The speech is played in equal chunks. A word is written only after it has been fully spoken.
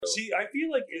See, I feel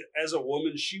like as a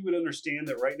woman, she would understand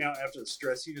that right now, after the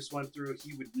stress he just went through,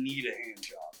 he would need a hand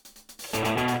job.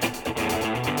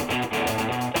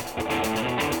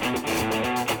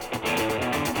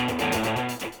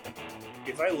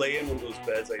 If I lay in one of those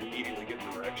beds, I immediately get an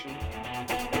erection.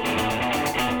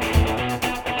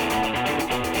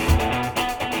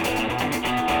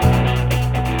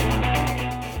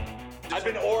 I've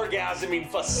been orgasming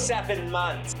for 7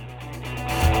 months.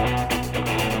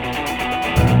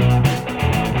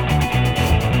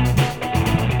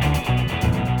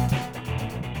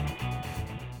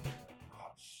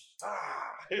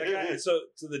 So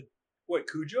the what,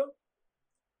 Cujo?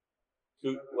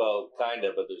 Well, kind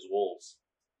of, but there's wolves.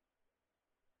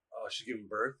 Oh, she's giving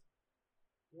birth.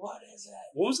 What is it?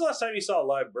 When was the last time you saw a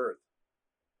live birth?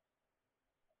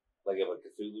 Like of a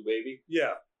Cthulhu baby?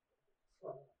 Yeah.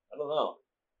 I don't know.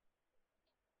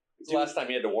 It's the last time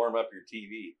you had to warm up your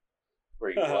TV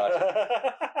where you could watch it.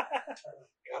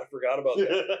 God, I forgot about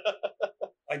that.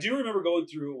 I do remember going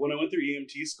through, when I went through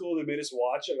EMT school, they made us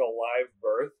watch like a live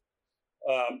birth.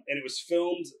 And it was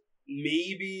filmed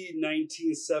maybe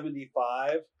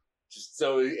 1975.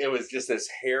 So it was just this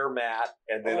hair mat,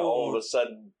 and then all of a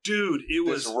sudden, dude, it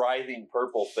was this writhing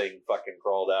purple thing fucking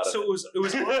crawled out of it. So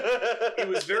it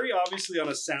was very obviously on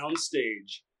a sound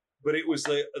stage, but it was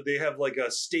like they have like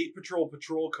a state patrol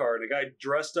car, and a guy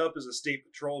dressed up as a state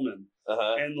patrolman,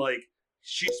 and like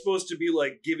she's supposed to be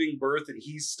like giving birth, and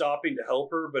he's stopping to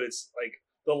help her, but it's like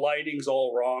the lighting's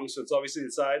all wrong, so it's obviously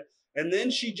inside, and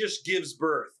then she just gives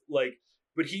birth, like,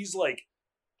 but he's like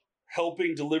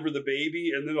helping deliver the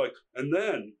baby, and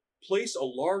then place a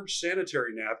large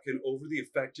sanitary napkin over the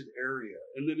affected area.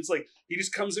 And then it's like, he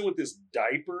just comes in with this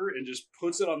diaper and just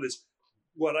puts it on this,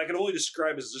 what I can only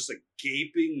describe as just a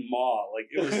gaping maw. Like,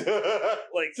 it was,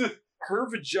 like, her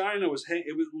vagina was,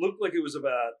 looked like it was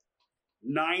about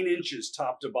 9 inches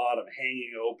top to bottom,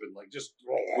 hanging open, like just.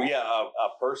 Well, yeah, a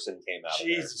person came out.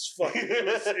 Jesus fucking,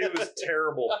 it was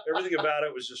terrible. Everything about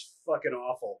it was just fucking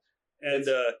awful. And,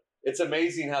 it's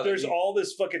amazing how there's all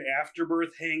this fucking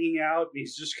afterbirth hanging out, and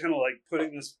he's just kind of like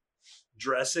putting this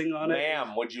dressing on it.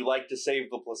 Ma'am, would you like to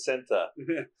save the placenta?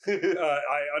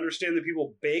 I understand that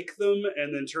people bake them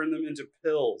and then turn them into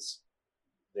pills.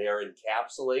 They are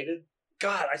encapsulated?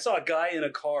 God, I saw a guy in a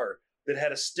car that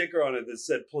had a sticker on it that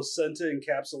said placenta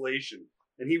encapsulation,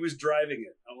 and he was driving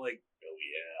it. I'm like, oh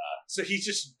yeah. So he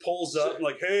just pulls up and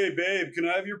like, hey babe, can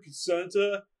I have your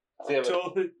placenta? I'm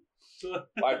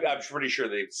pretty sure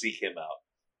they'd seek him out.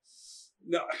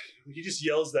 No, he just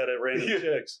yells that at random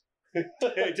chicks.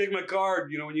 Hey, take my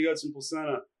card, when you got some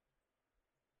placenta.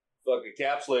 Fuck,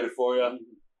 encapsulated for you.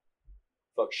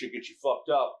 Fuck, shit get you fucked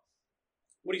up.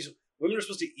 Women are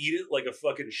supposed to eat it like a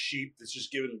fucking sheep that's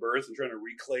just giving birth and trying to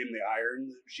reclaim the iron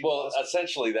that she lost?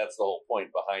 Essentially, that's the whole point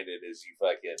behind it, is you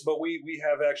fucking... But we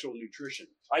have actual nutrition.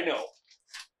 I know.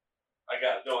 I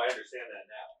understand that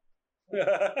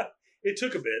now. It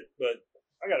took a bit, but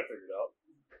I got it figured out.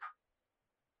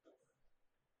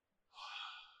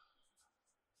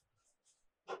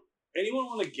 Anyone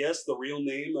want to guess the real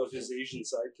name of his Asian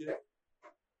sidekick?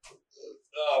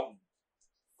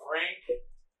 Frank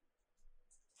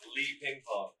Lee Ping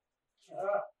Pong.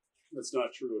 That's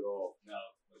not true at all. No,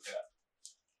 okay.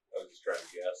 I was just trying to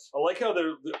guess. I like how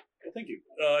they're thank you.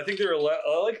 I think I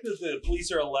like that the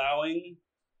police are allowing.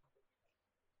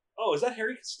 Oh, is that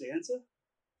Harry Costanza?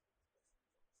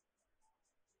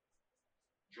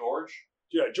 George?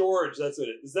 Yeah, George, that's it.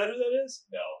 Is that who that is?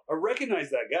 No. I recognize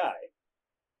that guy.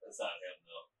 That's not him,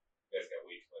 though. You guys got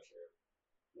way too much hair.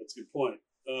 That's a good point.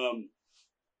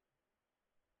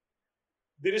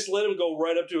 They just let him go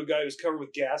right up to a guy who's covered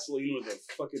with gasoline with a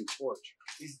fucking torch.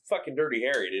 He's fucking Dirty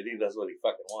Harry, dude. He does what he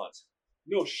fucking wants.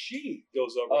 No, she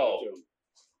goes up right up to him.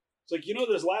 It's like,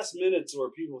 there's last minutes where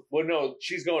people... Well, no,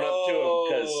 she's going up to him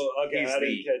because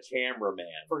he's the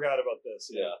cameraman. Forgot about this.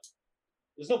 Yeah.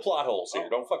 There's no plot holes here.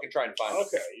 Don't fucking try and find them.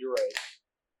 Okay, you're right.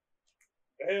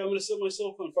 Hey, I'm going to set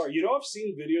myself on fire. I've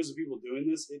seen videos of people doing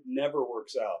this. It never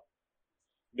works out.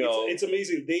 No. It's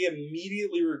amazing. They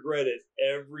immediately regret it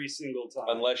every single time.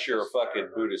 Unless you're a fucking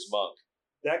Buddhist monk.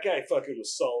 That guy fucking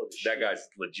was solid as shit. That guy's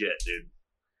legit, dude.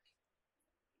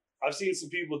 I've seen some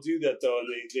people do that, though, and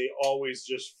they always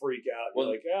just freak out. You're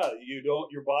like,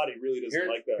 your body really doesn't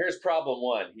like that. Here's problem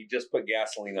one. He just put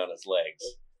gasoline on his legs.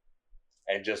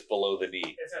 And just below the knee.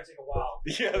 It's going to take a while.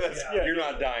 You're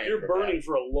not dying. You're burning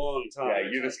for a long time. Yeah,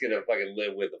 you're just going to fucking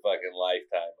live with a fucking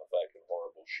lifetime of fucking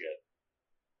horrible shit.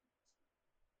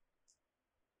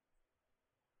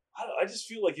 I just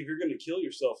feel like if you're going to kill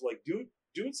yourself, like, do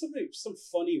it some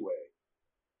funny way.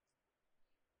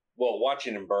 Well,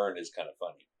 watching him burn is kind of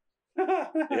funny.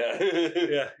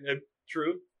 Yeah. Yeah,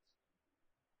 true.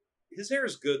 His hair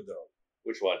is good though.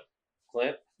 Which one?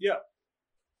 Clint? Yeah.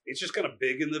 It's just kind of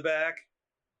big in the back,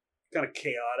 kind of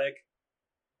chaotic.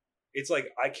 It's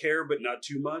like, I care, but not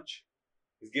too much.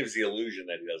 It gives the illusion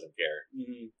that he doesn't care.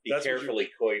 Mm-hmm. He carefully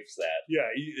coifs that. Yeah,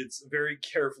 it's very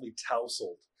carefully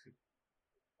tousled.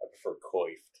 I prefer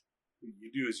coiffed.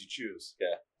 You do as you choose.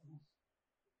 Yeah.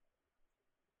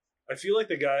 I feel like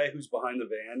the guy who's behind the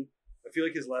van, I feel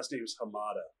like his last name is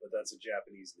Hamada, but that's a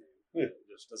Japanese name. It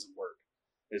just doesn't work.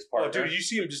 His partner. Oh, dude, you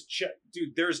see him just check.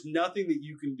 Dude, there's nothing that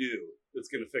you can do that's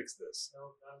going to fix this. No,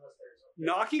 not unless there's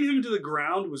Knocking him to the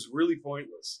ground was really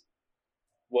pointless.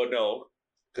 Well, no,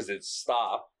 because it's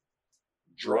stop,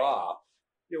 drop.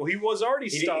 Yeah, well, he was already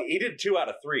stopped. He did 2 out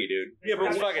of 3, dude. Yeah,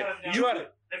 but fucking they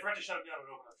forgot to shut him down and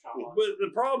open up shop. But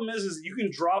the problem is you can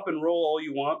drop and roll all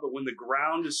you want, but when the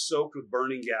ground is soaked with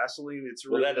burning gasoline, it's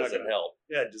really that doesn't help.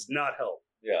 Yeah, it does not help.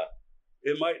 Yeah.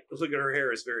 It might look at her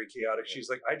hair is very chaotic. She's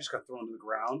like, I just got thrown to the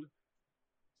ground.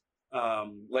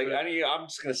 I'm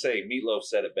just gonna say, Meatloaf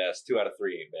said it best. 2 out of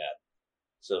 3 ain't bad.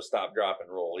 So stop, drop, and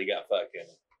roll. He got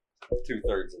fucking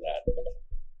 2/3 of that.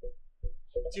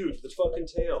 Dude, the fucking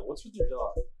tail. What's with your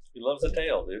dog? He loves the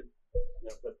tail, dude.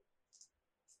 Yeah, but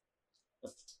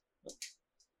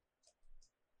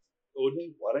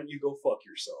Odin, why don't you go fuck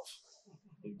yourself?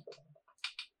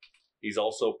 He's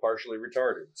also partially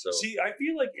retarded. So see, I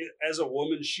feel like as a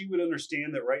woman, she would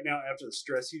understand that right now, after the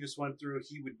stress he just went through,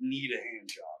 he would need a hand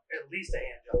job. At least a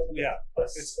hand job. Yeah, A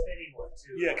spinning one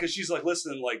too. yeah, because she's like,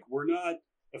 listen, like we're not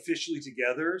officially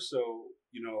together, so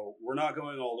we're not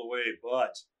going all the way,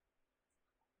 but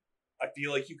I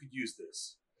feel like you could use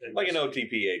this, like an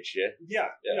OTPH shit. Yeah.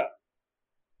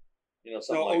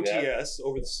 Something like OTS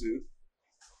over the suit.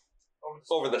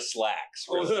 Over the slacks.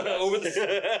 Over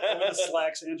the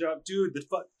slacks hand job. Dude,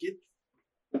 get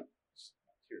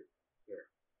here. There.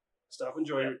 Stop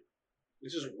enjoying it.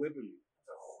 It's just whipping me.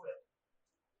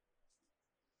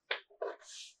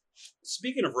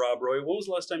 Speaking of Rob Roy, when was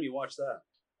the last time you watched that?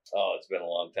 Oh, it's been a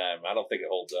long time. I don't think it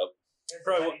holds up.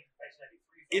 Probably.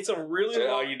 It's a really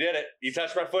long... Oh, you did it. You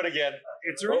touched my foot again.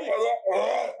 It's really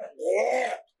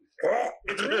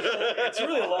it's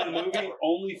really a long movie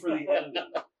only for the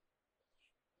ending.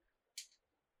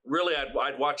 Really,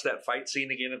 I'd watch that fight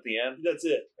scene again at the end. That's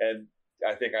it. And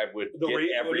I think I would the get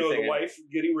everything. The wife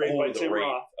getting raped by Tim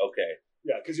Roth. Okay.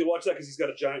 Yeah, because you'll watch that because he's got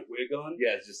a giant wig on.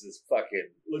 Yeah, it's just this fucking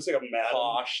looks like a madam.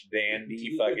 Posh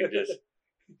dandy fucking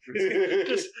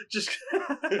just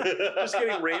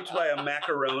getting raped by a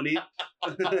macaroni.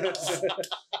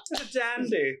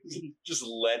 Dandy. Just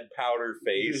lead powder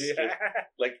face. Yeah.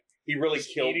 Like he really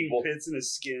just killed eating pits in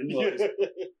his skin.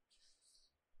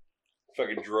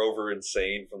 Fucking drove her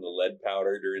insane from the lead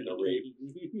powder during the rape.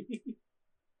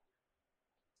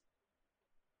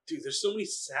 Dude, there's so many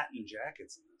satin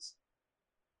jackets in this.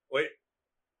 Wait,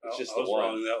 it's just I was the one.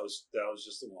 wrong. That was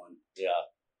just the one. Yeah.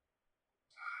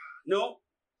 No.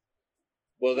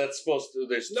 Well, that's supposed to.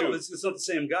 There's two. No, it's not the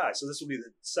same guy. So this will be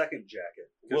the second jacket.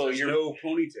 Well, there's no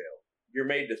ponytail. You're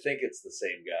made to think it's the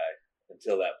same guy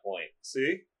until that point.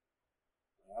 See?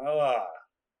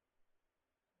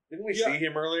 Didn't we see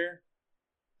him earlier?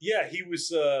 Yeah, he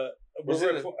was. Was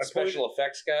it a special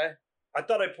effects guy? I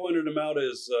thought I pointed him out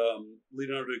as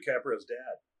Leonardo DiCaprio's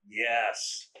dad.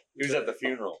 Yes. He was at the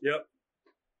funeral. Yep.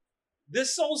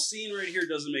 This whole scene right here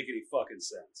doesn't make any fucking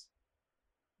sense.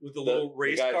 With the little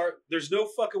race car. There's no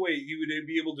fucking way you would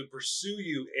be able to pursue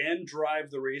you and drive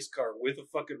the race car with a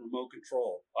fucking remote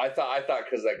control. I thought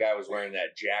because that guy was wearing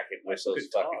that jacket with those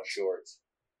fucking shorts.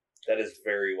 That is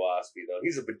very waspy, though.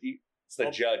 It's the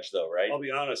judge, though, right? I'll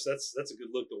be honest. That's a good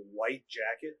look. The white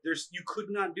jacket. You could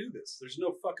not do this. There's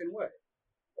no fucking way.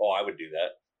 Oh, I would do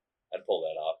that. I'd pull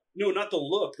that off. No, not the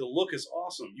look. The look is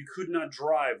awesome. You could not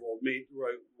drive while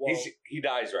he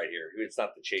dies right here. It's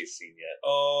not the chase scene yet.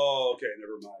 Oh, okay.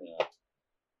 Never mind. Yeah.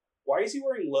 Why is he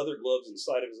wearing leather gloves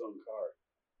inside of his own car?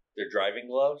 They're driving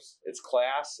gloves. It's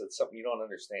class. It's something you don't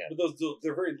understand. But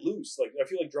they're very loose. Like I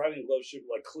feel like driving gloves should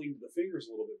cling to the fingers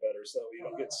a little bit better, so you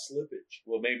don't get slippage.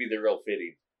 Well, maybe they're real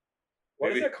fitting.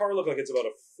 Why does that car look like it's about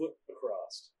a foot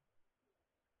across?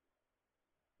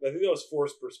 I think that was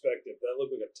forced perspective. That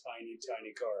looked like a tiny,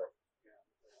 tiny car.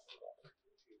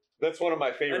 That's one of my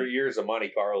favorite years of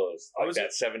Monte Carlos. Like that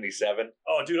 77.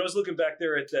 Oh, dude, I was looking back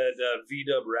there at that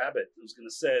V-Dub Rabbit. I was going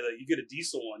to say that you get a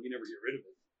diesel one, you never get rid of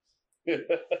it.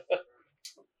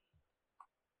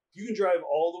 You can drive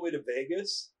all the way to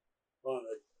Vegas on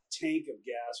a tank of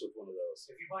gas with one of those.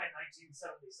 If you buy a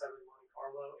 1977 Monte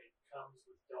Carlo, it comes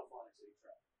with Delphonics City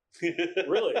Track.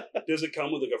 Really? Does it come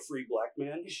with like a free black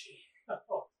man?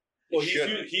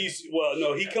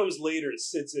 Well, he comes later and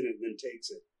sits in it and then takes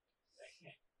it.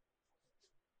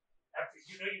 After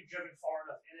you know you've driven far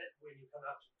enough in it when you come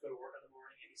out to go to work in the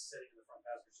morning and he's sitting in the front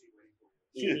passenger seat waiting for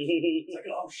you. It's like,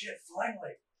 oh shit,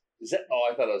 finally. Is that? Oh,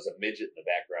 I thought it was a midget in the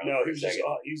background. No, he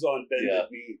was on bended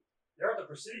knee. They're on the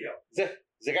Presidio. Is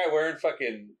the guy wearing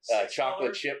fucking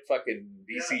chocolate color. chip fucking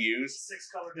DCUs?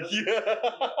 6 color desert. Yeah.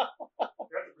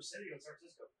 They're at the Presidio in San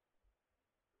Francisco.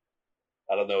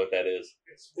 I don't know what that is.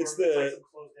 It's It's like some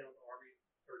closed down Army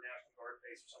or National Guard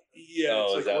base or something. Yeah,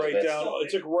 Oh, it's like right down.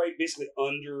 It's like right basically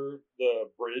under the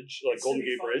bridge, like It's Golden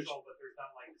Gate Bridge. But there's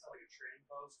not like it's not like a training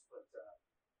post, but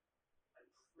I'm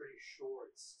pretty sure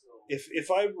it's still. If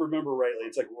I remember rightly,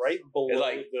 it's like right below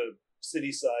like- the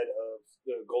city side of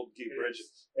the Golden Gate Bridge,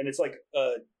 and it's like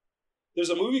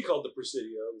there's a movie called The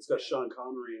Presidio. It's got Sean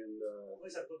Connery and At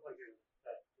least I look like that.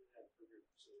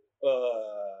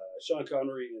 Sean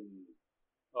Connery and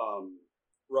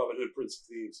Robin Hood, Prince of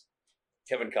Thieves.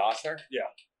 Kevin Costner? Yeah.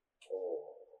 Oh,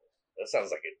 that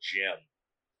sounds like a gem.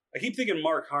 I keep thinking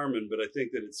Mark Harmon, but I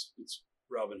think that it's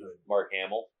Robin Hood. Mark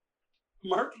Hamill.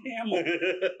 Mark Hamill.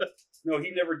 No,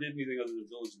 he never did anything other than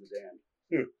Village of the Damned.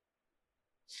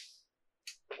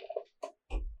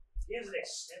 He has an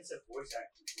extensive voice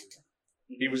acting career.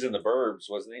 He was in The Burbs,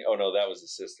 wasn't he? Oh no, that was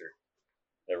his sister.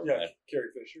 Never Yeah, mind.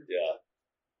 Carrie Fisher. Yeah.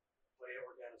 Play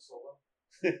Organa Solo.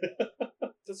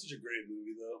 That's such a great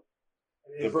movie, though. I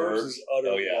The mean, Burbs is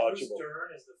utterly Bruce watchable.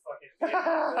 Dern is the fucking.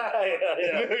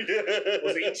 It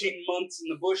was 18 months in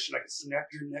the bush, and I could snap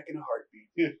your neck in a heartbeat.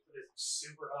 With his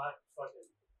super hot fucking.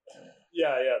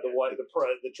 Yeah,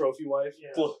 the trophy wife.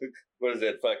 Yeah. What is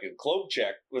that fucking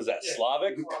Klopchak? Was that Yeah.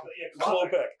 Slavic? Yeah,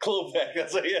 Klopek. Klopek.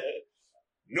 That's like, yeah.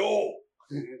 No.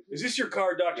 Is this your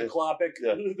car, Dr. Klopek?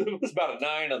 Yeah. It's about a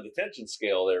 9 on the tension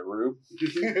scale there, Rube.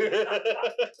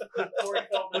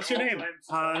 What's your name?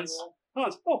 Hans.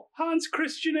 Hans. Oh, Hans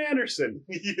Christian Andersen.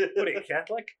 What are you,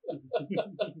 Catholic?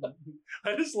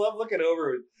 I just love looking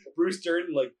over at Bruce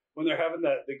Dern, like when they're having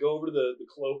that, they go over to the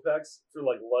Klopeks for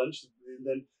like lunch, and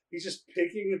then he's just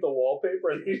picking at the wallpaper,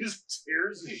 and he just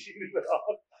tears the sheet of it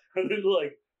off, and then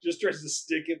like just tries to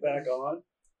stick it back on.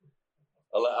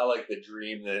 I like the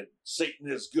dream that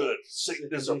Satan is good.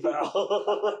 Satan is a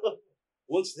pal.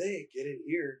 Once they get in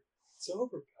here, it's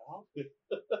over, pal.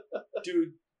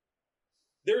 Dude,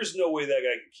 there's no way that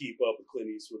guy could keep up with Clint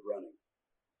Eastwood running.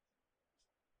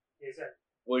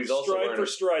 Well, he's also stride wearing for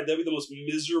stride, that'd be the most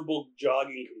miserable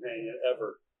jogging companion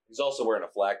ever. He's also wearing a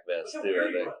flak vest too. I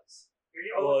think.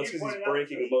 Well, that's because he's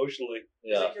breaking emotionally.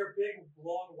 Yeah. Like your big,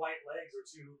 long, white legs are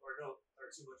too much for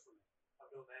me. I'm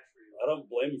no match for you. I don't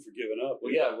blame him for giving up.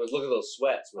 Well, yeah. But look at those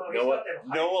sweats with he's got them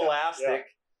no hiked up. elastic.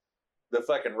 The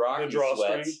fucking Rocky The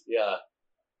drawstring? sweats. Yeah.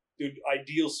 Dude,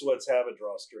 ideal sweats have a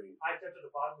drawstring. Hiked up to the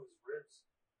bottom of his ribs.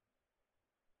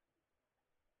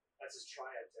 That's his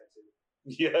triad tattoo.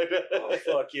 Yeah. Oh,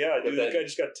 fuck yeah, dude. But That guy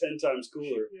just got 10 times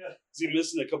cooler. Yeah. Is he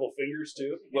missing a couple fingers,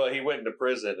 too? Well, he went into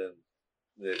prison and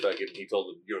he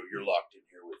told him, "You're locked in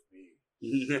here with me."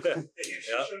 And he was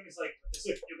showing me, like,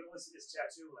 you're going to listen to this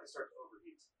tattoo when I start to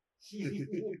overheat.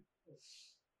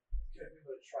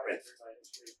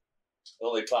 It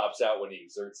only pops out when he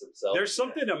exerts himself. There's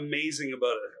something amazing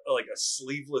about a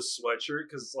sleeveless sweatshirt,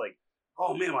 because it's like,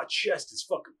 oh man, my chest is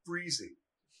fucking freezing.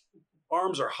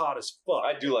 Arms are hot as fuck.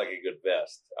 I do like a good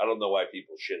vest. I don't know why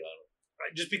people shit on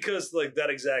it. Just because, like, that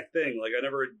exact thing. Like, I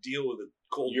never deal with a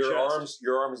cold Your chest.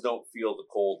 arms don't feel the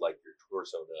cold like your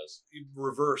torso does.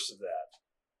 Reverse of that.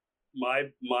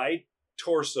 My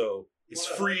torso is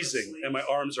freezing, and my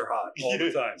arms are hot all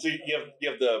the time. So you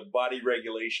have the body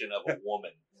regulation of a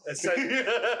woman.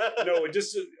 No,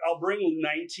 I'll bring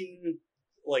 19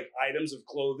 like items of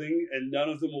clothing, and none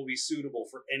of them will be suitable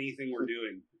for anything we're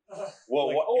doing. Well,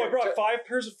 Like, I brought 5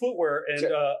 pairs of footwear, and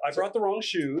I brought the wrong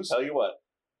shoes. Tell you what.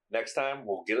 Next time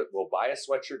we'll buy a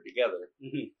sweatshirt together.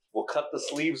 Mm-hmm. We'll cut the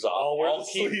sleeves off. I'll wear the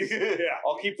sleeves. Yeah.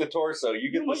 I'll keep the torso. You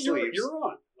get the sleeves. You're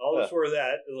on. I'll just wear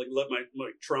that and like let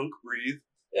my trunk breathe.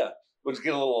 We'll just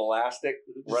get a little elastic,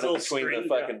 run it between the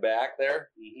fucking back there.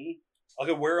 Mm-hmm. I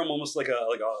could wear them almost like a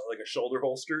shoulder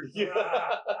holster. Your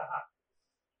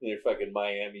fucking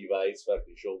Miami Vice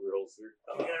fucking shoulder holster.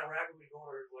 In Iraq, when we go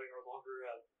on our longer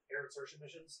air insertion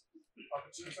missions, our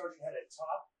platoon sergeant had a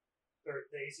top, or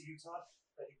the ACU top,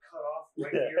 that he cut off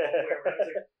right here all the way around.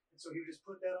 And so he would just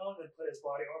put that on and put his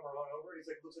body armor on over. He's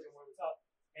like, looks like I'm wearing the top,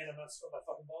 and I'm not sweating my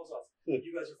fucking balls off.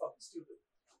 You guys are fucking stupid.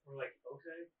 We're like,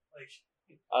 okay, like.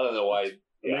 I don't know why.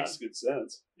 It makes good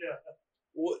sense. Yeah.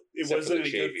 Well, it Except for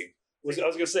wasn't the any good. I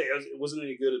was gonna say it wasn't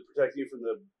any good at protecting you from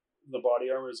the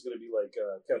body armor. It's gonna be like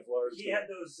Kevlar. He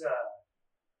had those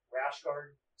rash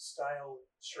guard style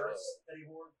shirts that he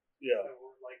wore. Yeah. That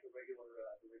were like the regular.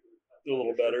 A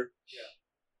little better. Yeah.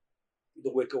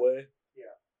 The wick away.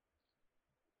 Yeah.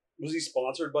 Was he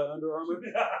sponsored by Under Armour?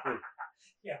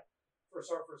 Yeah.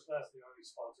 First class, the Army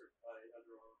sponsored by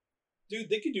Under Armour. Dude,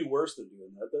 they could do worse than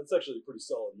doing that. That's actually a pretty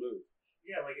solid move.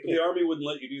 Yeah, like if the Army wouldn't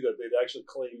let you do that, they'd actually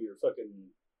claim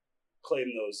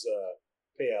those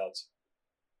payouts.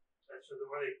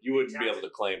 You wouldn't be able to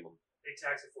claim them. They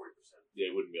tax it 40%. Yeah,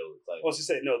 you wouldn't be able to claim. I was to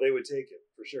say no, they would take it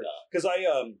for sure. Because I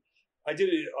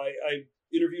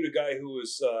interviewed a guy who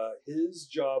was his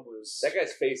job was that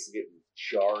guy's face is getting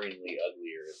jarringly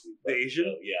uglier. The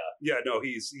Asian? Yeah. No,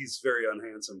 he's very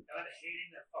unhandsome. I'm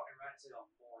hating that fucking rat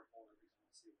tail more and more every time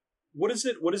I see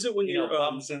it. What is it when you're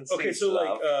okay? So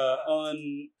like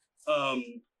on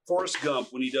Forrest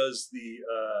Gump when he does the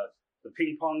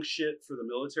ping pong shit for the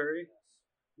military.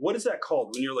 What is that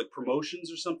called? When you're like promotions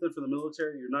or something for the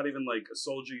military, you're not even like a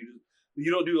soldier.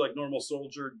 You don't do like normal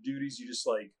soldier duties. You just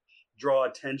like draw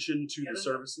attention to the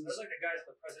services. There's like the guys at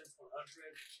the President's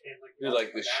 100 and like there's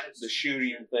like the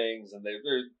shooting things, and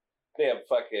they have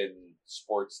fucking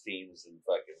sports teams and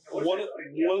fucking one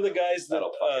of the guys that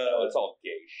it's all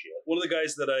gay shit. One of the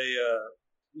guys that I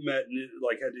met and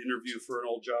like had to interview for an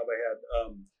old job I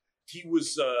had. He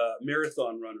was a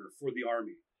marathon runner for the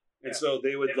Army. And so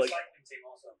they would like cycling team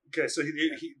also. Okay, so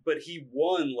he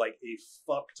won like a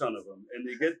fuck ton of them, and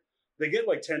they get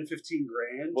like 10-15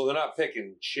 grand. Well, they're not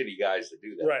picking shitty guys to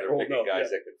do that. Right, they're picking guys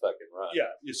that can fucking run.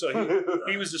 Yeah, so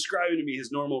he was describing to me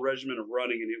his normal regimen of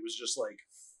running, and it was just like,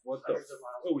 what the?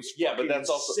 It was but that's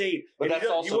insane. But that's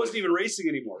also he wasn't even racing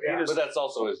anymore. Yeah, but that's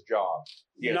also his job.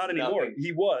 Not anymore.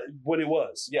 He was when it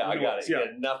was. Yeah, I got it. He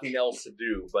had nothing else to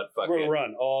do but fucking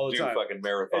run all the time. Fucking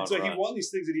marathon. And so runs. he won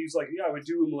these things, and he was like, "Yeah, I would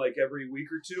do them like every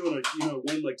week or two, and I'd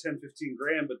win like 10-15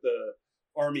 grand, but the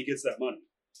Army gets that money."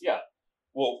 Yeah.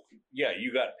 Well, yeah,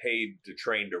 you got paid to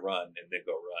train to run and then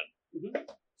go run,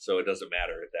 so it doesn't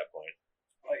matter at that point.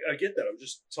 I get that. I'm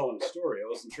just telling a story. I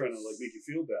wasn't trying to like make you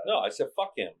feel bad. No, I said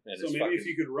fuck him. And so maybe if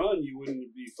you could run, you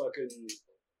wouldn't be fucking.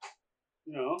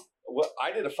 Well,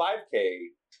 I did a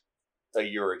 5K a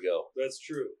year ago. That's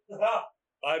true.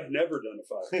 I've never done a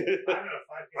 5K. I've done a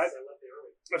 5K since I left the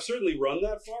Army. I've certainly run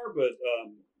that far, but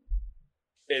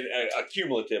a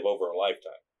cumulative over a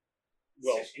lifetime.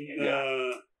 Well,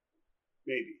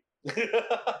 maybe.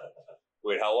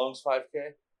 Wait, how long's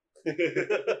 5K?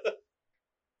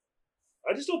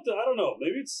 I just don't. I don't know.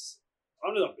 Maybe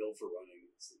I'm not built for running.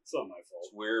 It's not my fault.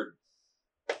 It's weird.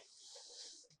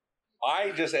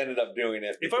 I just ended up doing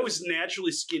it. If I was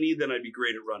naturally skinny, then I'd be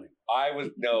great at running.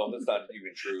 No, that's not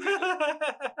even true.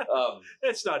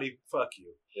 It's not even. Fuck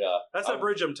you. Yeah, that's that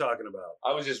bridge I'm talking about.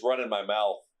 I was just running my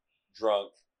mouth,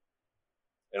 drunk,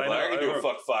 and I can do a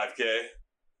fuck 5K.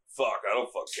 Fuck, I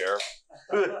don't fuck care.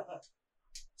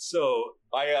 So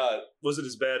was it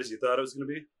as bad as you thought it was going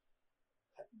to be?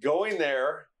 Going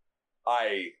there,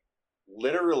 I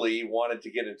literally wanted to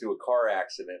get into a car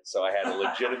accident, so I had a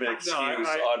legitimate excuse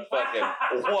on fucking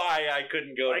why I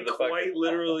couldn't go to the fucking... I quite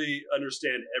literally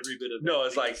understand every bit of that. No,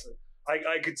 it's like...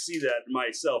 I could see that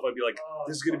myself. I'd be like,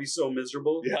 this is going to be so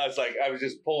miserable. Yeah, it's like, I was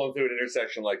just pulling through an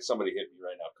intersection like, somebody hit me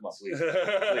right now. Come on, please.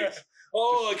 Please.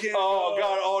 I can't. Oh,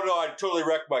 God. Oh, no, I totally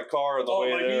wrecked my car on the way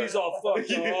there. Oh, my knee's all fucked.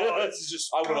 This is just...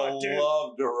 I would have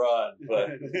loved to run, but...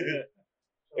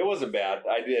 It wasn't bad.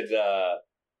 I did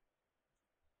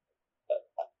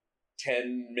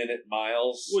 10-minute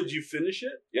miles. Would you finish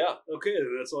it? Yeah. Okay,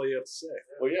 then that's all you have to say.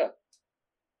 Well, yeah.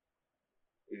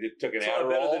 We took an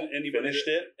Adderall, finished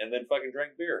it, and then fucking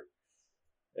drank beer.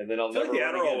 And then I'll never. The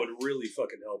Adderall would really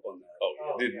fucking help on that.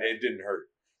 Oh, it didn't hurt.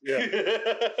 Yeah.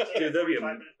 Dude, that'd be 5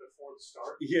 minutes before the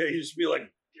start. Yeah, you just be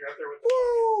like, you're up there with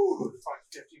woo!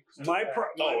 50%. My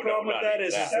problem with that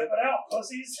is step it out,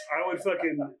 pussies.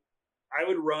 I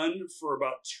would run for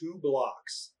about 2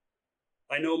 blocks.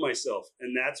 I know myself,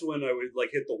 and that's when I would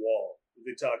like hit the wall.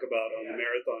 They talk about on the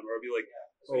marathon, where I'd be like,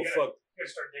 so fuck. You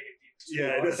gotta start digging deep.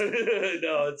 Yeah,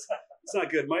 no, it's not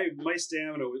good. My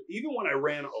stamina was, even when I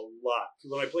ran a lot.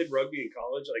 When I played rugby in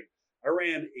college, like I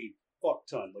ran a fuck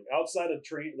ton. Like outside of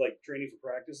training for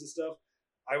practice and stuff,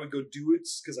 I would go do it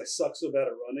because I suck so bad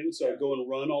at running. So I'd go and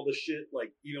run all the shit.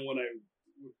 Like even when I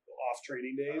off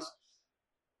training days.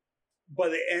 By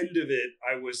the end of it,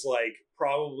 I was like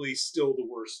probably still the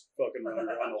worst fucking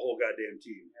runner on the whole goddamn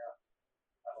team.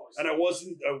 Yeah. And I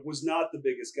was not the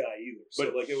biggest guy either. So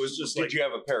but like it was just did you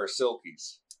have a pair of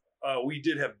Silkies? We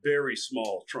did have very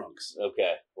small trunks.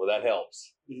 Okay. Well, that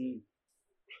helps. Mm-hmm.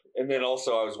 And then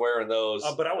also I was wearing those.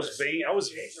 But I was vain.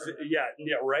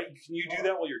 Yeah, right. Can you do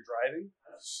that while you're driving?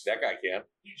 That guy can.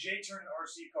 He J-turned an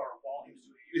RC car while he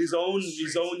was doing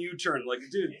his own U-turn. Like,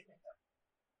 dude.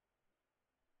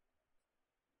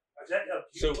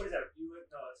 So, what is that?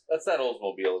 That's that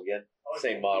Oldsmobile again.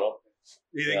 Same model.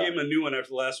 Yeah, they gave him a new one after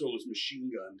the last one was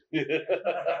machine gunned.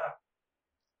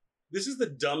 This is the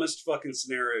dumbest fucking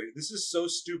scenario. This is so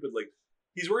stupid. Like,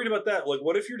 he's worried about that. Like,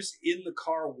 what if you're just in the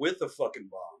car with a fucking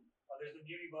bomb? Oh, there's the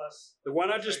beauty bus. Like, why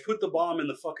not just put the bomb in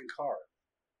the fucking car?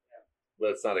 Yeah. But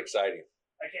it's not exciting.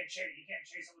 I can't chase. You can't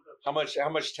chase him with the.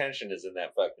 How much tension is in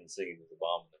that fucking scene with the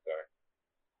bomb in the car?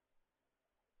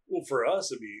 Well, for us,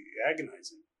 it'd be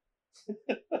agonizing.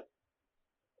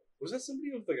 Was that somebody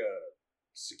with like a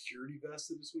security vest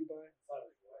that just went by?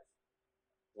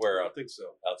 Where? I don't think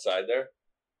so. Outside there?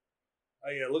 Oh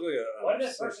yeah, it looked like a. Why did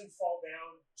that person fall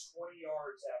down 20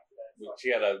 yards after that? She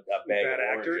had a bag Bad of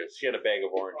actor? oranges. She had a bag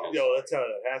of oranges. Yo, that's how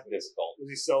that happened. Difficult. Was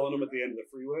he selling them at the end of the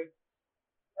freeway?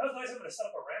 That was nice of him to set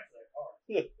up a ramp for that car.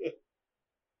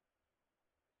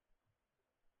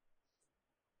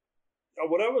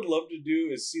 What I would love to do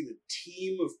is see the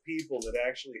team of people that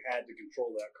actually had to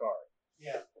control that car.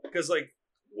 Yeah. Because, like,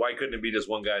 Why couldn't it be just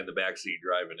one guy in the backseat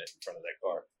driving it in front of that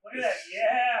car? Look at that.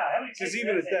 Yeah. How many because takes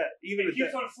even does at that, even it at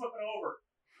keeps that, on flipping over.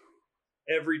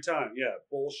 every time, yeah,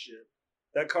 bullshit.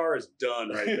 That car is done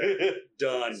right there.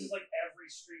 Done. This is like every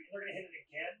street. They're gonna hit it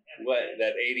again and What, again.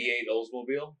 that 88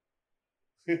 Oldsmobile?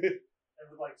 And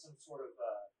with like some sort of.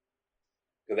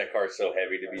 Because that car's so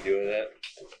heavy to be doing that.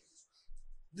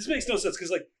 This makes no sense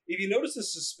because, like, if you notice the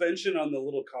suspension on the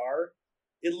little car,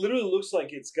 it literally looks like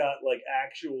it's got like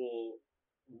actual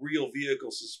real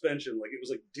vehicle suspension. Like it was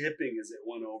like dipping as it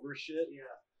went over shit.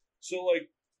 Yeah. So, like,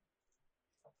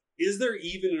 is there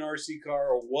even an RC car,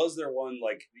 or was there one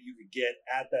like that you could get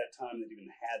at that time that even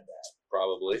had that?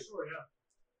 Probably. Sure. Yeah.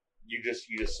 You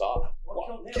just saw it.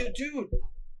 What killed him? Dude,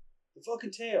 the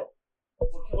fucking tail.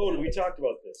 What killed Oh, him? we talked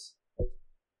about this.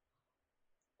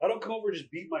 I don't come over and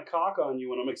just beat my cock on you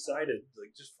when I'm excited.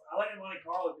 Like, just. I like the Monte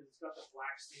Carlo because it's got the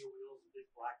black steel wheels and big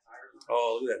black tires. On it.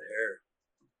 Oh, look at that hair.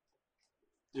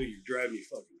 Dude, you drive me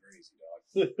fucking crazy,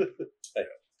 dog.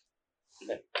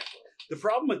 The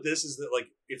problem with this is that, like,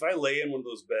 if I lay in one of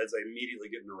those beds, I immediately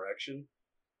get an erection.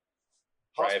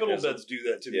 Hospital Priapism. beds do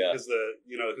that to me Yeah. because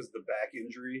because the back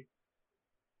injury.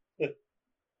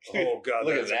 Oh God,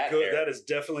 Look at that's that good. hair. That is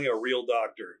definitely a real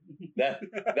doctor.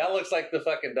 That looks like the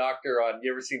fucking doctor on.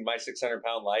 You ever seen My 600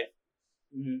 Pound Life?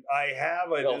 I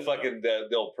have. I The old didn't- fucking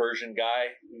the old Persian guy.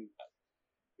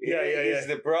 Yeah. Is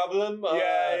the problem?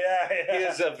 Yeah. He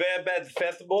is a very bad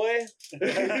fat boy.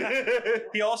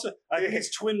 He also, I think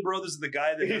his twin brother's the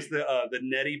guy that does the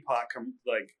neti pot,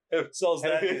 sells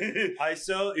that. I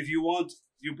sell, if you want,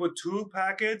 you put 2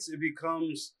 packets, it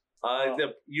becomes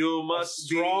You must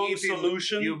be strong eating.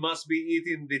 solution. You must be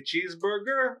eating the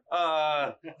cheeseburger.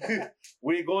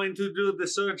 We're going to do the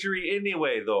surgery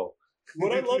anyway, though.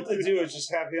 What I'd love to do is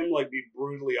just have him like be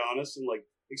brutally honest and like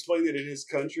explain that in his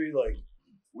country, like,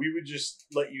 we would just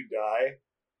let you die.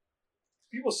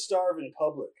 People starve in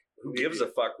public. Who gives a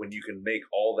fuck when you can make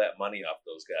all that money off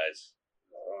those guys?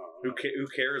 Who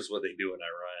cares what they do in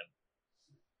Iran?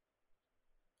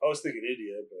 I was thinking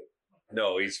India, but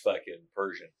No, he's fucking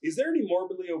Persian. is there any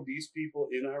morbidly obese people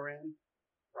in Iran?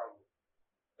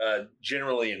 Probably.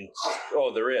 Generally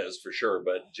there is for sure,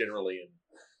 but generally in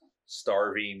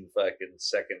starving fucking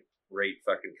second-rate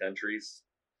fucking countries.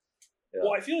 Yeah.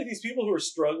 Well, I feel like these people who are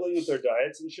struggling with their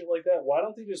diets and shit like that, why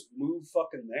don't they just move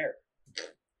fucking there?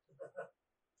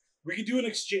 We could do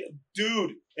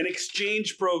an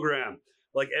exchange program.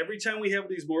 Like, every time we have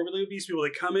these morbidly obese people, they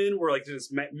come in, we're like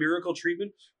this miracle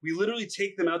treatment. We literally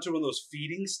take them out to one of those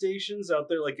feeding stations out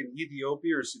there, like in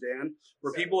Ethiopia or Sudan,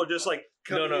 where people are just like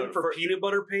coming in for peanut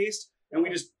butter paste, and we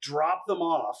just drop them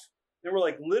off. And we're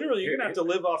like, literally, you're going to have to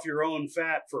live off your own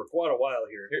fat for quite a while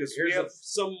here. Because we have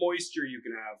some moisture you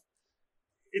can have.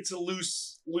 It's a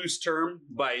loose term.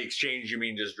 By exchange, you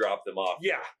mean just drop them off?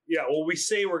 Yeah. Well, we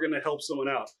say we're going to help someone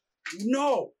out.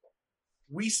 No.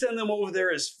 We send them over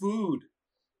there as food.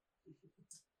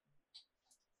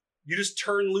 You just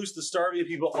turn loose the starving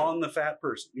people on the fat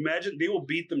person. Imagine they will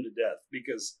beat them to death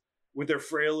because with their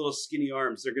frail little skinny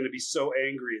arms, they're going to be so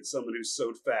angry at someone who's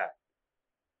so fat.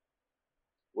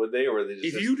 Would they, or they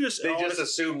just just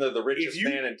assume they're the richest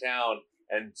man in town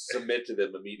and submit to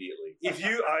them immediately?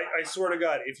 I swear to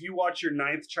God, if you watch your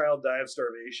 9th child die of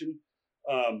starvation,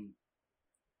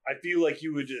 I feel like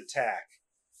you would attack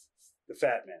the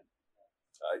fat man.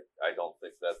 I don't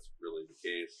think that's really the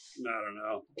case. I don't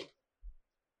know.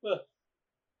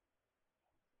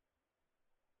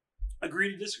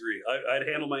 Agree to disagree. I'd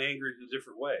handle my anger in a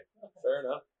different way. Fair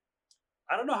enough.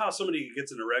 I don't know how somebody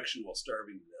gets an erection while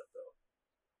starving to death, though.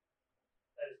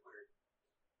 That is weird.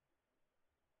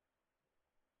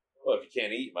 Well, if you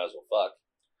can't eat, you might as well fuck.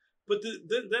 But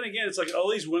then again, it's like all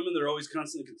these women that are always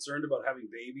constantly concerned about having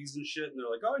babies and shit, and they're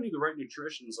like, "Oh, I need the right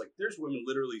nutrition." It's like there's women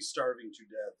literally starving to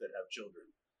death that have children.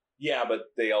 Yeah,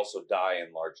 but they also die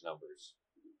in large numbers.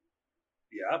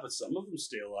 Yeah, but some of them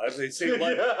stay alive. They stay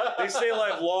alive. They stay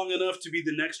alive long enough to be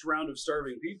the next round of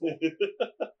starving people.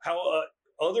 How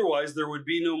otherwise there would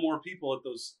be no more people at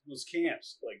those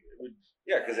camps. Like it would.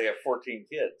 Yeah, because they have 14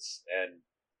 kids, and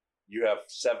you have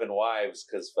 7 wives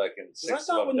because fucking 6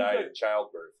 of them died in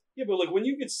childbirth. Yeah, but like when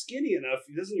you get skinny enough,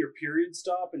 doesn't your period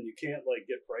stop and you can't like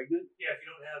get pregnant? Yeah, if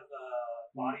you don't have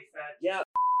body fat. Yeah.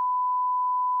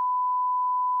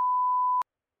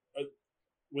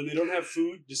 When they don't have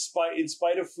food, in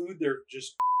spite of food, they're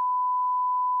just.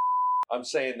 I'm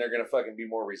saying they're gonna fucking be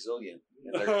more resilient.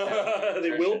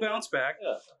 They will bounce back.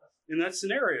 Yeah. In that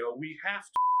scenario, we have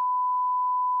to.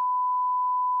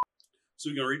 So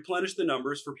we can replenish the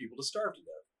numbers for people to starve to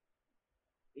death.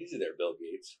 Easy there, Bill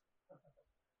Gates.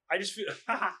 I just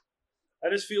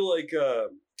feel like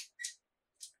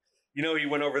he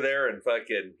went over there and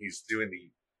fucking he's doing the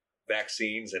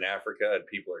vaccines in Africa and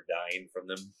people are dying from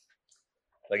them.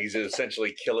 Like he's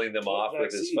essentially killing them off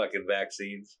with his fucking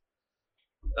vaccines.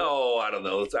 Oh, I don't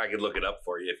know. I could look it up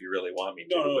for you if you really want me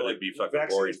to, but it'd be fucking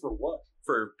boring. For what?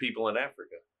 For people in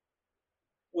Africa.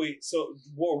 Wait, so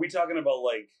what are we talking about?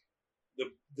 Like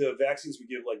the vaccines we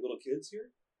give like little kids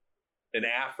here in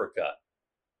Africa?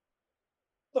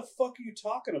 What the fuck are you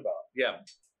talking about? Yeah.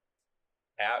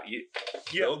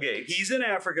 Bill Gates. He's in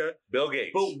Africa. Bill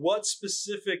Gates. But what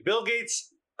specific? Bill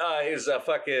Gates is a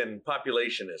fucking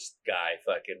populationist guy.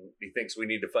 Fucking, he thinks we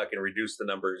need to fucking reduce the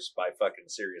numbers by fucking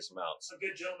serious amounts. A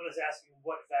good gentleman is asking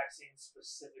what vaccine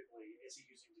specifically is he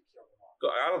using to kill them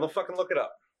all? I don't know. Fucking look it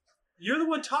up. You're the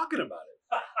one talking about it.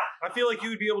 I feel like you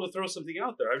would be able to throw something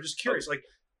out there. I'm just curious. Like,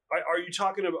 are you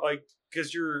talking about like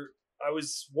because I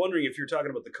was wondering if you're talking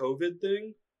about the COVID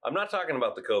thing. I'm not talking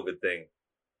about the COVID thing.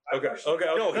 Okay.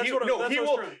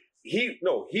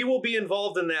 He will be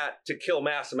involved in that to kill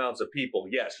mass amounts of people.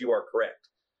 Yes, you are correct.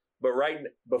 But right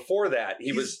before that,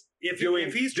 he's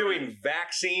doing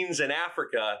vaccines in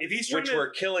Africa, which were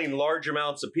killing large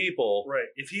amounts of people. Right.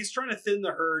 If he's trying to thin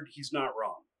the herd, he's not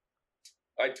wrong.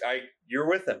 You're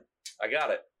with him. I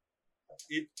got it.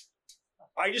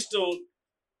 I just don't.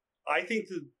 I think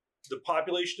the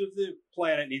population of the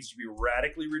planet needs to be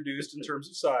radically reduced in terms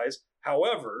of size.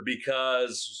 However,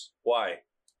 why?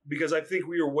 Because I think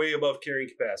we are way above carrying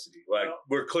capacity. Like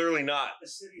we're clearly not.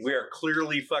 We are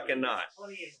clearly fucking not.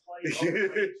 Plenty to just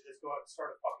go out and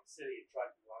start a fucking city and try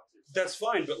to go out to. That's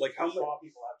fine, but like how many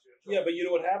people have to? Yeah, but you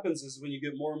know what happens is when you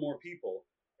get more and more people,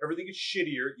 everything gets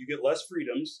shittier. You get less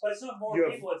freedoms. But it's not more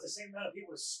people; it's the same amount of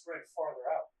people to spread farther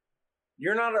out.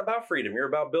 You're not about freedom. You're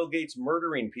about Bill Gates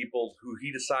murdering people who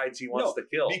he decides he wants to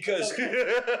kill. Because no. You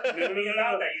just have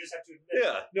to admit.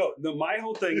 Yeah. No. My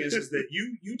whole thing is that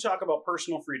you talk about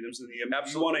personal freedoms and you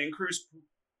want to increase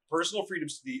personal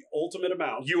freedoms to the ultimate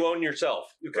amount. You own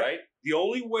yourself, right? The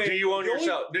only way. Do you own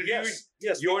yourself? Yes.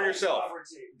 You own yourself.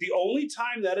 The only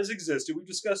time that has existed, we've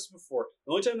discussed this before.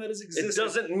 The only time that has existed. It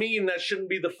doesn't mean that shouldn't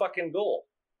be the fucking goal.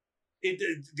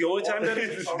 The only time that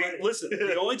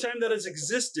the only time that has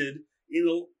existed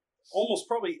in almost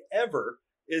probably ever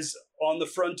is on the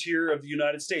frontier of the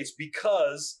United States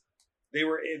because they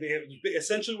have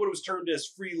essentially what it was termed as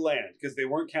free land because they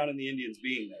weren't counting the Indians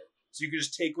being there. So you could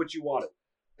just take what you wanted.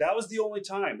 That was the only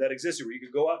time that existed where you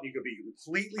could go out and you could be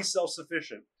completely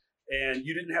self-sufficient and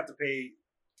you didn't have to pay.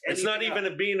 It's not even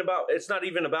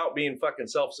about being fucking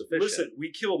self-sufficient. Listen,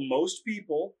 we kill most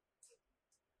people.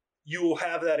 You will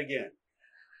have that again.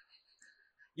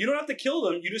 You don't have to kill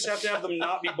them. You just have to have them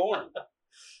not be born.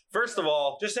 First of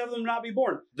all, just have them not be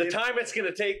born. The time it's going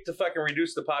to take to fucking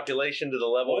reduce the population to the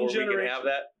level where we can have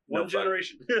that. One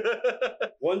generation.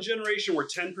 One generation where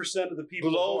 10% of the people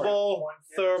global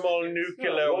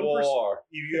thermonuclear war.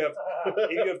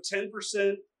 If you have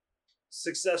 10%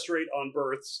 success rate on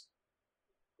births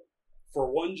for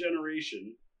one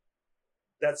generation,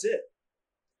 that's it.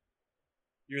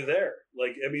 You're there.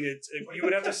 Like, I mean, you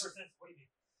would have to.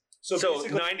 So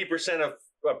 90%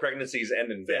 of pregnancies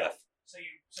end in death. So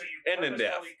you end in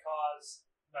death. Cause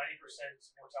 90%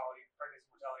 pregnancy mortality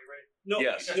rate. No,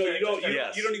 yes. No, you don't.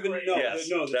 You don't even know. Yes.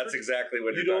 No, that's exactly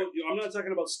what you don't. I'm not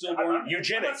talking about stillborn.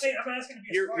 Eugenics. I'm not asking to be.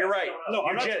 You're right. No,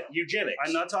 eugenics.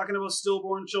 I'm not talking about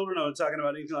stillborn children. I'm not talking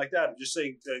about anything like that. I'm just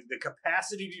saying the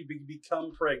capacity to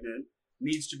become pregnant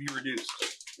needs to be reduced.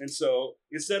 And so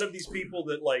instead of these people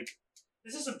that like,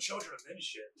 this is some children of men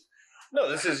shit. No,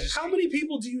 this is just... How many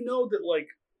people do you know that, like,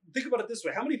 think about it this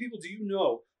way. How many people do you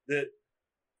know that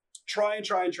try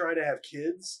to have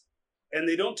kids and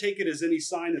they don't take it as any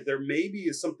sign that there maybe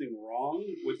is something wrong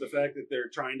with the fact that they're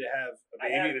trying to have a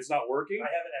baby and it's not working. I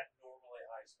have an abnormally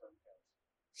high sperm count.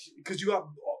 Because you have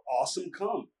awesome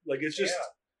cum. Like, it's just... Yeah.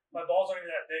 My balls aren't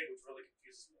even that big, which really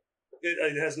confuses me.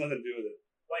 It has nothing to do with it.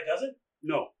 Why does it?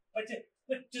 No. But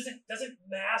doesn't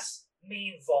mass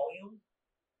mean volume?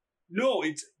 No,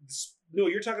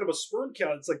 you're talking about sperm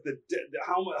count. It's like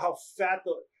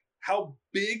how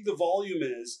big the volume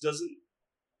is doesn't...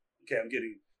 Okay,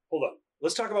 hold on.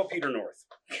 Let's talk about Peter North.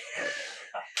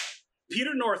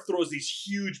 Peter North throws these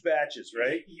huge batches,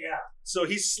 right? Yeah. So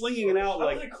he's slinging it out like...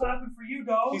 I wasn't clapping for you,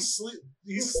 dog. He's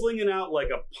slinging out like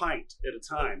a pint at a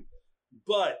time.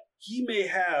 But he may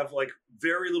have like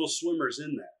very little swimmers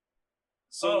in that.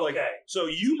 So so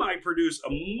you might produce a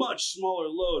much smaller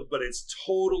load, but it's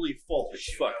totally full.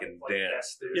 It's fucking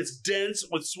dense. It's dense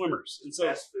with swimmers. And so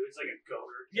it's like a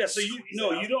goater. Yeah, so you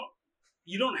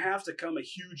don't have to come a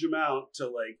huge amount to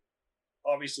like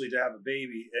obviously to have a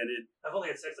baby, and I've only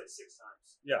had sex like 6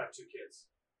 times. Yeah. I have 2 kids.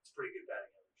 It's a pretty good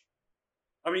batting average.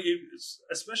 I mean,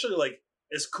 especially like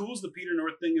as cool as the Peter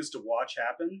North thing is to watch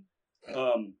happen. It's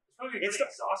probably really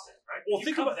exhausting, right? Well,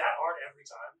 think about that hard every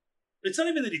time. It's not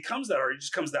even that he comes that hard; he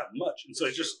just comes that much, and so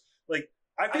it's just like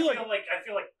I feel like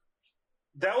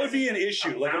that would be an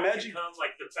issue. Like imagine,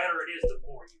 like the better it is, the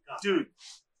more you come. Dude,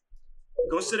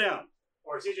 go sit down.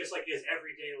 Or is it just like his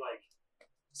everyday like?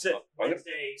 Sit.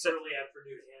 Wednesday, early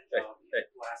afternoon hand job,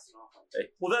 blasting off.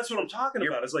 Well, that's what I'm talking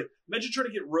about. It's like imagine trying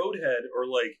to get roadhead or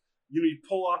like you need to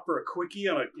pull off for a quickie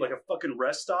on like a fucking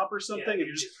rest stop or something, and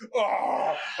you're just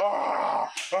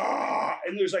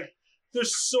and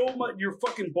there's so much. You're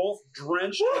fucking both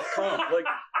drenched with cum. Like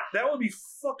that would be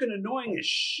fucking annoying as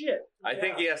shit. I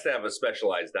think he has to have a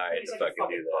specialized diet to fucking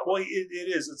do that. Well, it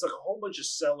is. It's like a whole bunch of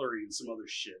celery and some other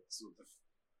shit. So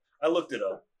I looked it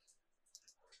up.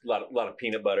 A lot of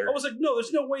peanut butter. I was like, no,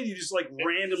 there's no way you just like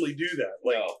randomly do that.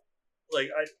 Like,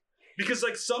 because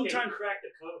like sometimes crack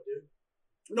the code, dude.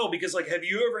 No, because like, have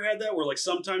you ever had that where like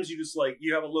sometimes you just like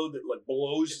you have a load that like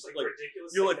blows, it's like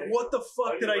ridiculous. You're like, what the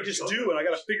fuck did I just do? And I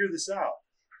got to figure this out.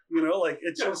 You know, like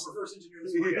it's just reverse engineer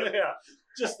this.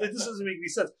 Just this doesn't make any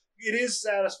sense. It is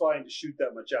satisfying to shoot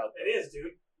that much out. It is,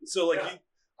 dude. So like, the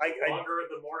longer,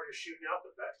 the more you're shooting out,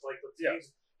 the better. Like the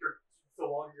teams, the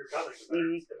longer you're coming, the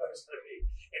better it's gonna be.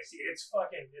 It's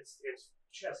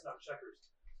chestnut checkers.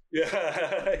 Yeah,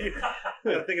 I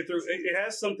think it through. It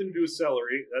has something to do with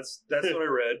celery. That's what I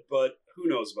read, but who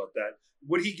knows about that?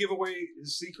 Would he give away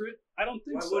his secret? I don't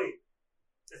think so.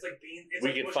 It's like beans.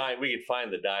 We could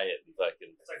find the diet in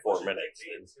fucking 4 minutes.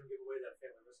 It's gonna give away that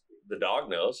family recipe. The dog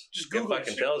knows. Just Google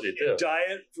fucking tells you too.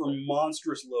 Diet for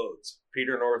monstrous loads.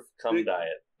 Peter North cum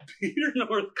diet. Peter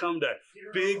North cum diet.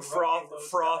 Big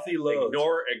frothy loads.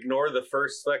 Ignore the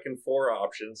first fucking 4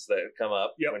 options that come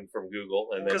up from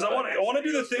Google, and because I want to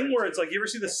do the thing where it's like, you ever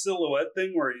see the silhouette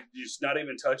thing where you're just not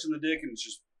even touching the dick and it's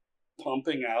just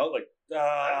pumping out like. I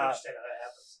don't understand how that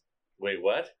happens. Wait,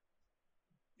 what?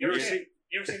 You ever seen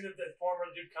the form where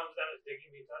the dude comes down his dick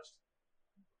and being touched?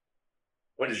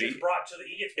 What is he? He gets brought to an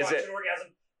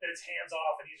orgasm. Then it's hands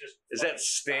off, and he's just. Is that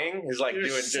Sting? He's like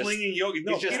doing slinging yoga.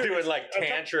 No, he's just doing like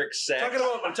tantric sex.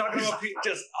 I'm talking about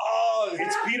just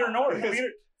it's Peter North.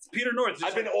 It's Peter North.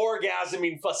 I've been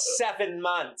orgasming for 7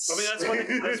 months. I mean,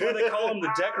 that's why they call him the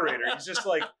decorator. He's just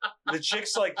like the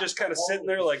chick's like just kind of sitting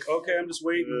there, like, okay, I'm just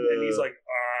waiting, and he's like,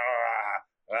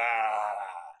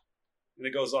 and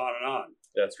it goes on and on.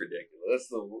 That's ridiculous. That's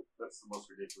the most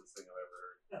ridiculous thing I've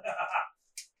ever heard.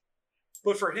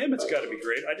 But for him, it's got to be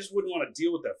great. I just wouldn't want to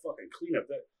deal with that fucking cleanup.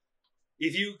 That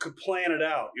if you could plan it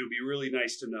out, it would be really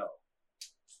nice to know.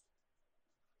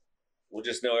 We'll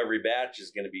just know every batch is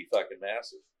going to be fucking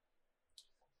massive.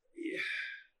 Yeah.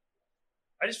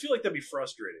 I just feel like that'd be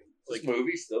frustrating. This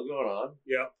movie's still going on.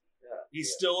 Yeah.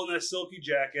 He's still in that silky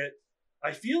jacket.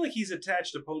 I feel like he's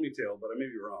attached a ponytail, but I may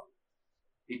be wrong.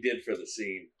 He did for the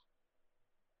scene.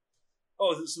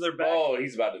 Oh, so they're back. Oh,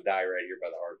 he's about to die right here by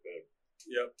the harpoon.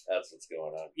 Yep. That's what's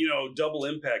going on. You know, Double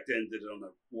Impact ended on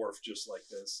the wharf just like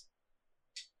this.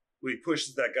 When he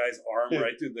pushes that guy's arm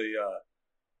right through the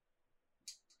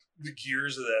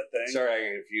gears of that thing. Sorry, I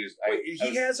got confused.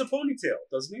 He has a ponytail,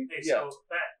 doesn't he? Hey, so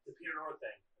the Peter North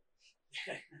thing.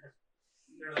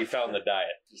 He found the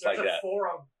diet, just like that.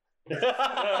 Forum. I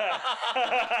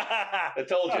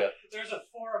told you. There's a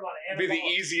forum on It'd be the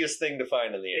easiest thing to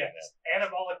find on the internet.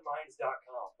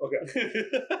 Anabolicminds.com. Okay.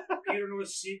 Peter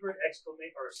North's secret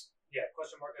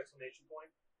question mark exclamation point.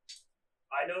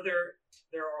 I know there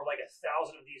are like 1,000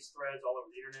 of these threads all over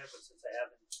the internet, but since I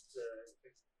haven't,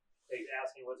 they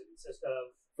asking what does it consist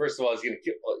of. First of all,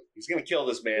 he's gonna kill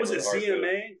this man. Was it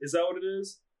CMA? Is that what it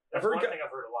is? That's one thing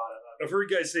I've heard a lot of. I've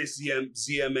heard guys say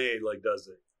ZMA like does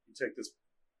it. You take this.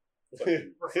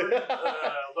 Refer to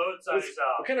load size.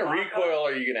 What kind of recoil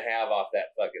are you going to have off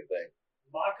that fucking thing?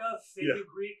 Maca,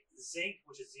 fenugreek, zinc,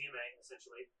 which is ZMA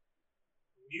essentially,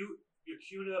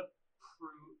 Mucuna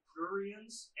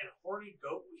pruriens, and horny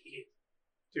goatweed.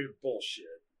 Dude,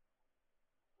 bullshit.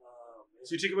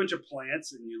 So you take a bunch of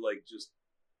plants and you like just.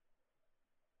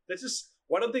 That's just.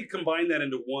 Why don't they combine that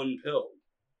into one pill?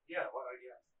 Yeah, well,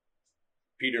 yeah.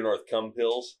 Peter North cum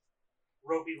pills.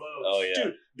 Ropey Loads. Oh yeah,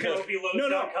 dude.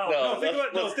 Ropeyloads.com.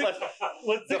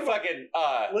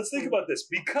 Let's think about this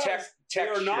because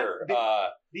texture.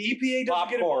 The EPA doesn't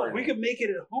get involved. We could make it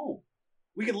at home.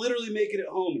 We could literally make it at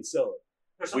home and sell it.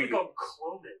 There's something called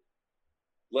Clomid.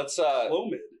 Let's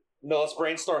Clomid. No, let's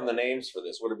brainstorm the names for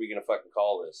this. What are we gonna fucking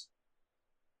call this?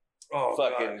 Oh,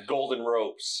 fucking God. Golden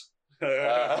ropes.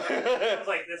 Sounds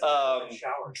like this shower.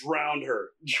 Drowned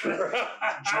her.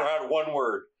 Drown. One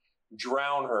word.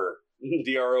 Drown her.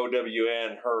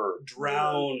 DROWN her.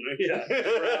 Drown. Yeah. Drown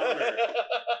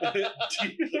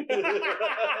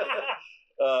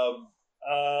her.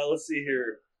 Let's see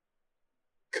here.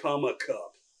 Come a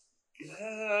cup.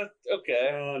 Okay.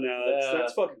 Oh no,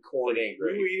 that's fucking corny. It ain't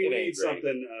great. We need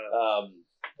something.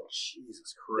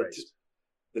 Jesus Christ.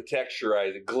 The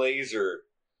texturizer, glazer.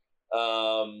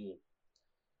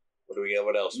 What do we got?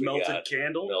 What else? Melted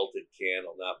candle. Melted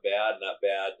candle. Not bad. Not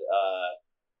bad.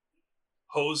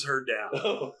 Hose her down.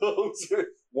 Hoser.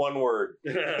 One word.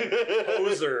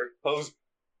 Hoser.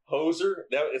 Hoser.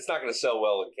 It's not going to sell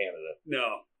well in Canada.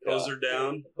 No. Hose her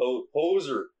down.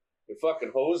 Hoser. The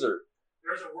fucking hoser.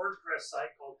 There's a WordPress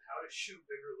site called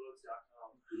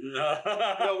howtoshootbiggerloads.com.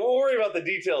 No, we'll worry about the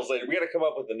details later. We got to come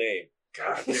up with the name.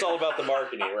 God, it's all about the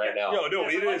marketing right now. No, it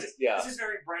is. Yeah. This is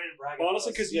very Brandon Bragg.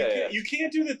 Honestly, because you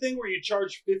can't do the thing where you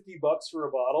charge $50 for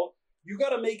a bottle. You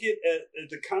got to make it at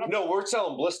the kind of. No, we're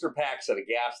selling blister packs at a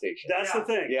gas station. That's the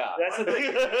thing. Yeah, that's the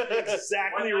thing.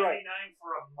 Exactly right.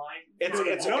 For a mind.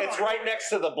 It's right next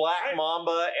to the Black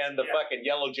Mamba and the fucking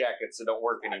Yellow Jackets that don't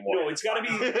work anymore. No, it's got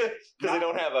to be because they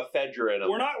don't have ephedra in them.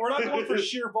 We're not going for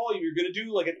sheer volume. You're going to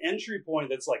do like an entry point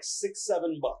that's like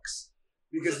 $6-7,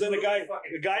 because then the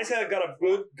guy's got a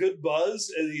good buzz,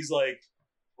 and he's like,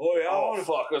 oh yeah,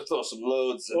 let's throw some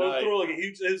loads tonight. Throw like a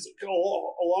huge,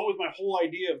 along with my whole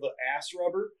idea of the ass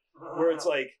rubber, where it's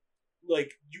like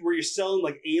where you're selling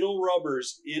like anal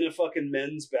rubbers in a fucking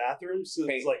men's bathroom. So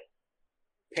it's like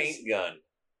paint gun.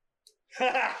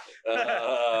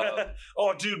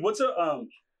 Oh, dude, what's the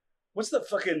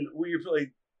fucking where you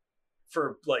like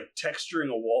for like texturing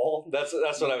a wall? That's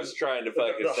what I was trying to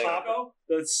fucking think.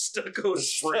 The stucco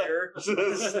sprayer.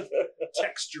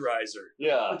 Texturizer.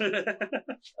 Yeah.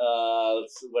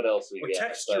 Let's see what else we got.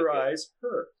 Texturize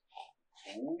her.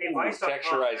 Ooh,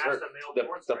 texturize her.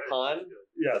 The pun?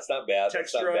 Yeah. That's not bad.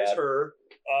 Texturize her.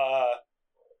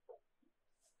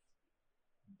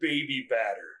 Baby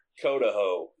batter.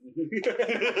 Codaho.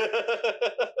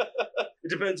 It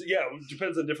depends. Yeah, it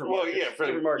depends on different markets. Well, yeah, for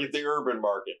the urban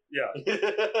market. Yeah.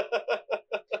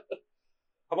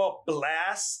 How about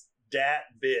blast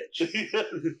that bitch?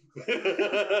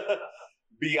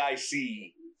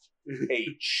 BICH.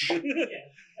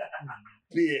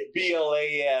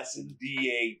 BLASDAT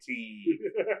BICH.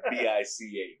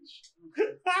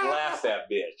 Blast that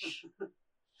bitch.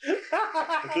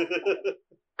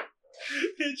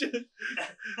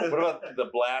 What about the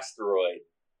Blasteroid?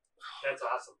 That's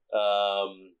awesome.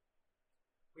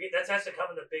 That has to come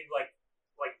in the big like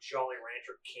Jolly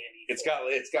Rancher candy. It's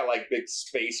got like big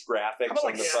space graphics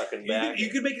on the fucking back. You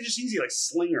could make it just easy, like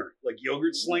Slinger, like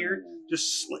yogurt Slinger.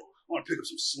 Just I want to pick up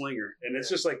some Slinger, and it's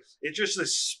just a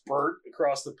spurt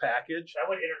across the package. That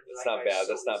would That's not bad.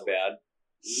 That's not bad.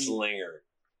 Slinger.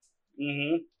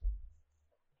 Mm-hmm.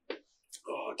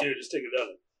 Oh, dude, just take it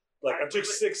down. Like I took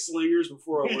 6 Slingers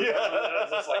before I went. Yeah, I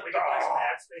was like, we can buy some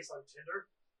ad space on Tinder.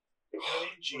 Oh,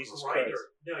 Jesus Christ!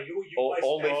 No, you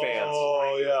OnlyFans.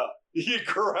 Oh yeah, you're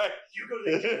correct. You go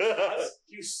to the gay sites.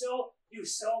 You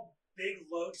sell big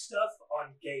load stuff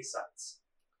on gay sites.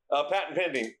 Patent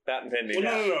pending. Well,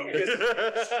 no.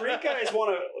 Because straight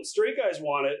guys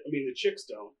want it. I mean, the chicks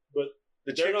don't, but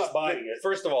they're not buying it.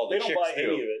 First of all, they don't buy any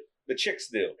of it. The chicks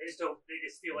do. They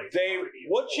just feel like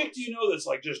what chick do you know that's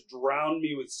like just drowned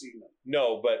me with semen?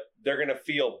 No, but they're gonna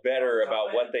feel better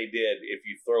about what they did if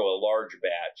you throw a large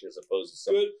batch as opposed to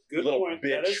some good little point.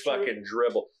 bitch fucking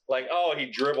dribble. Like, oh, he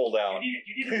dribbled out.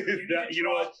 You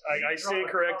know what? I stand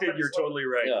corrected. You're totally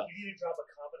right. Yeah. You need to drop a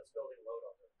confidence building load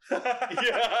on them.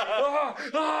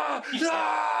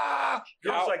 Yeah.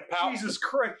 It's like, Jesus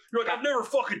Christ. You're like, I've never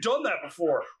fucking done that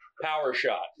before. Power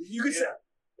shot. You could say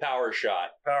Power shot.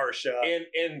 Power shot.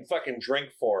 In fucking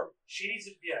drink form. She needs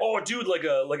it. Yeah. Oh, dude, like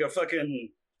a fucking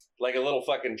like a little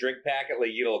fucking drink packet,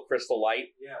 like you know, Crystal Light.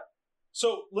 Yeah.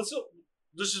 So let's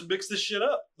just mix this shit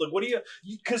up. Like, what do you?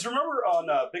 Because remember on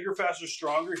Bigger, Faster,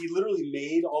 Stronger, he literally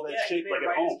made all that shit like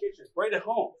at home, right at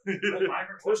home.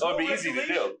 That'd be easy to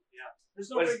do. Yeah. There's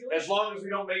no regulation. As long as we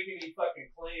don't make any fucking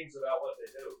claims about what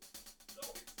they do.